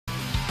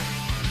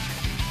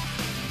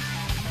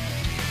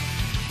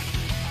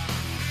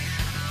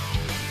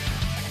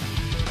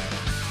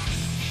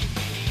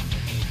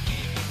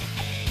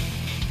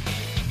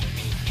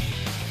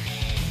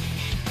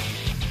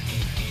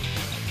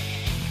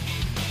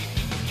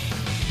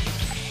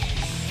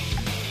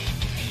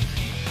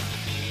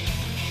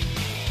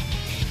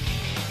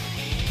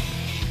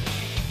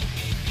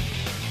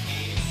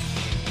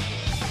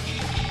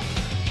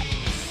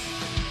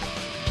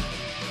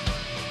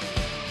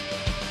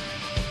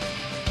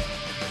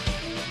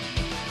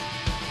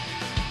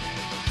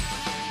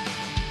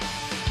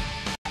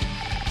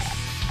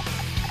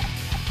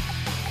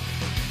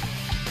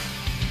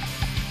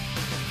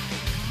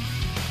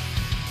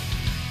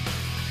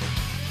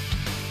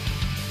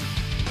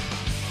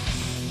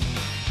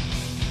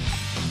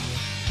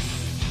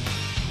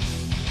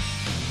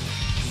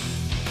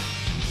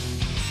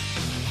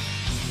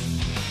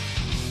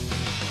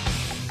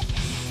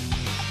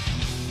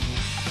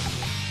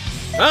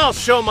I'll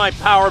show my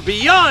power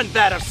beyond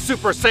that of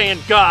Super Saiyan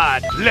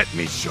God! Let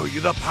me show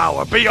you the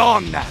power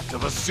beyond that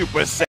of a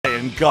Super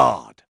Saiyan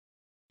God.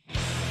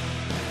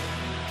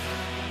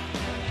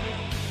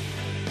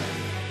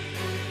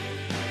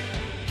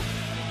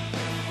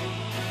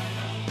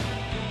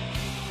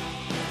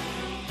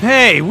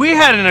 Hey, we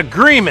had an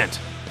agreement!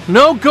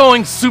 No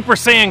going Super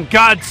Saiyan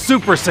God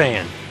Super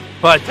Saiyan.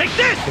 But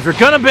if you're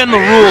gonna bend the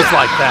rules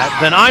like that,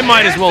 then I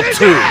might as well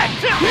too.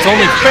 It's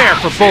only fair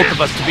for both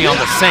of us to be on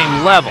the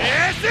same level.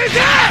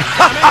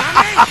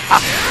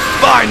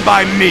 Fine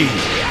by me.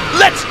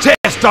 Let's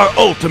test our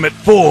ultimate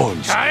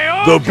forms.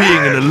 Though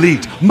being an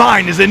elite,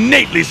 mine is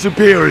innately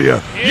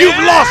superior. You've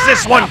lost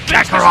this one,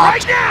 Kakarot!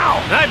 Right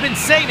now! I've been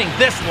saving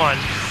this one.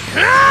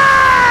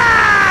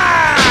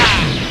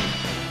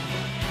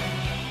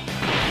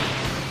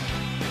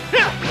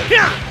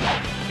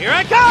 Here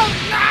I go!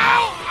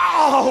 Now!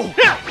 Oh!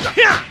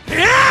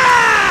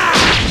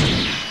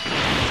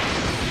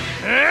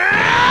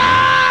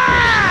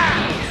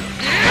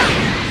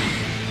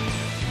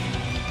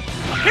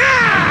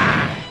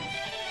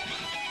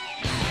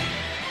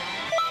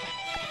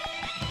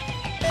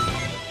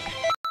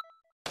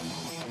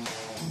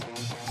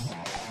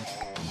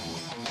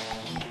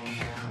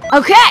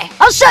 Okay,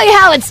 I'll show you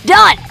how it's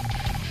done!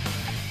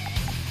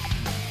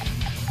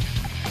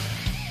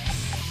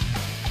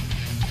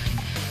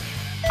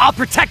 I'll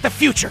protect the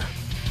future!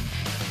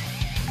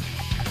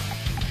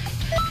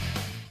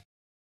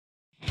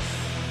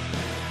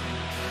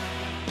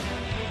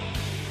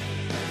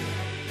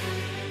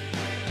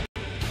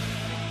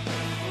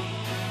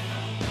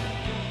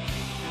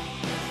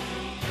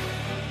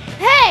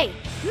 Hey!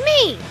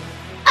 Me!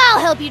 I'll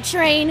help you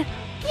train.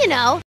 You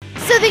know,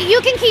 so that you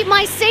can keep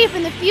my safe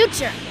in the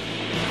future.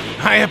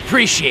 I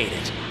appreciate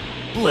it,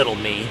 little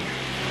me.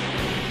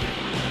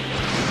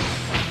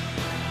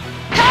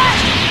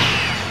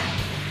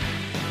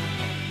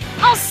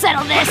 I'll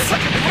settle this!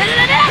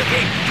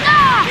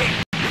 Ah!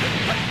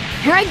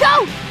 Here I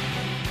go!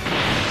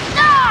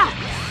 Ah!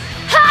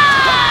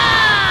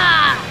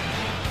 Ha!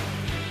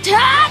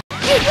 Ta!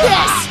 Eat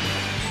this!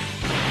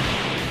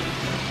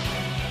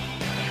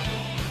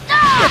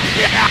 Ah!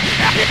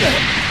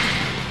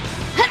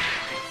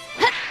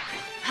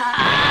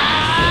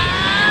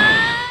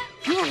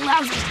 You're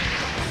lousy!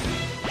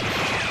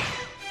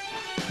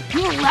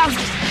 You're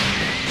lousy!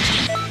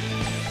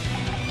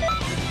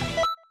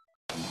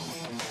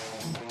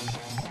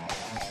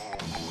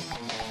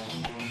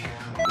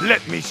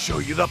 Let me show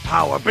you the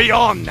power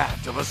beyond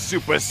that of a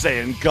Super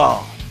Saiyan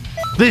God.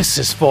 This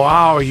is for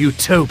our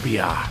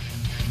utopia.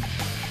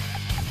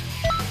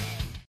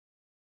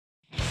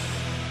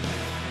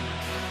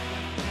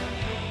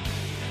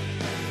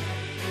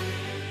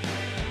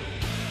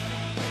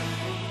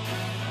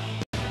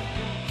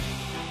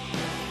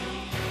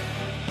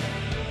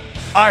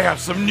 I have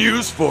some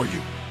news for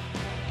you.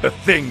 The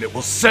thing that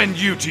will send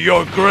you to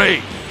your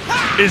grave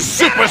is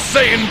Super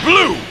Saiyan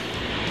Blue!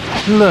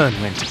 Learn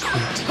when to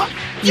quit.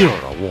 You're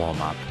a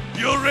warm-up.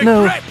 You'll regret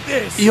No,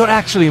 this! you're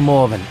actually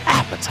more of an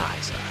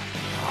appetizer.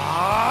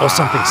 Or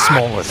something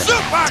smaller than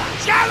Super that.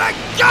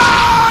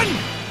 Galagon!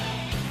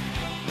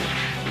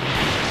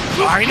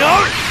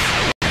 Final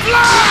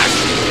Flash!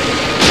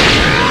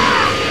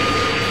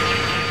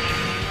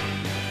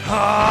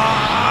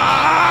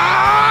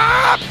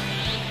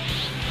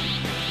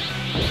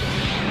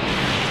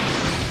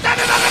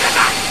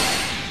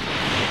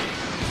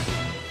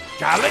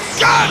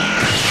 Galagon!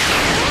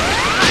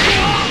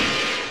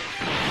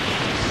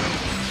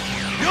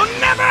 You'll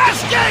never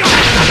escape!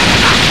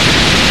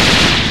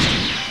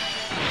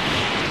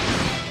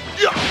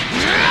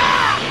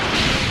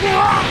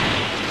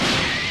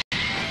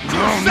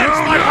 Sense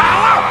my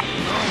power!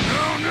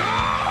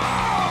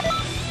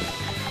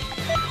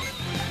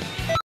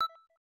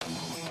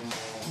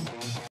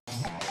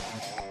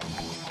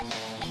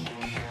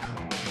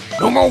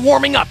 No more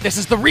warming up, this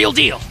is the real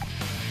deal!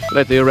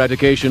 Let the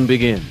eradication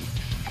begin.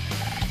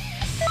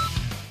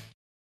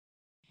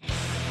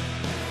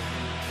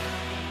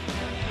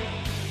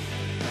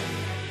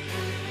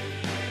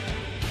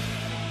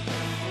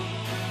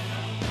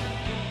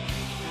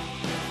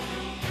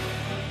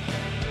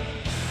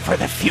 For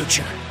the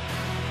future.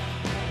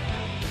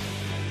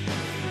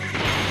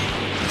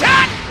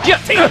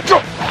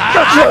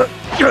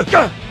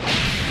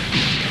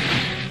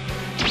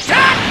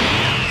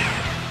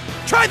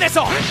 Try this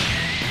on!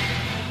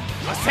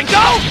 Let's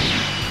go!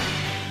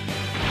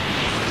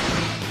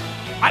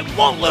 I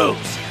won't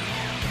lose!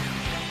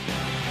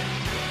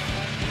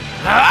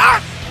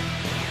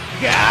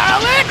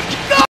 Galagon!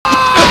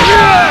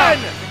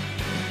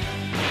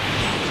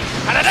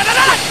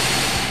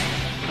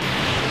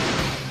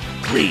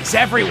 Please,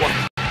 everyone,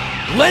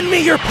 lend me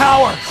your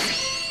power!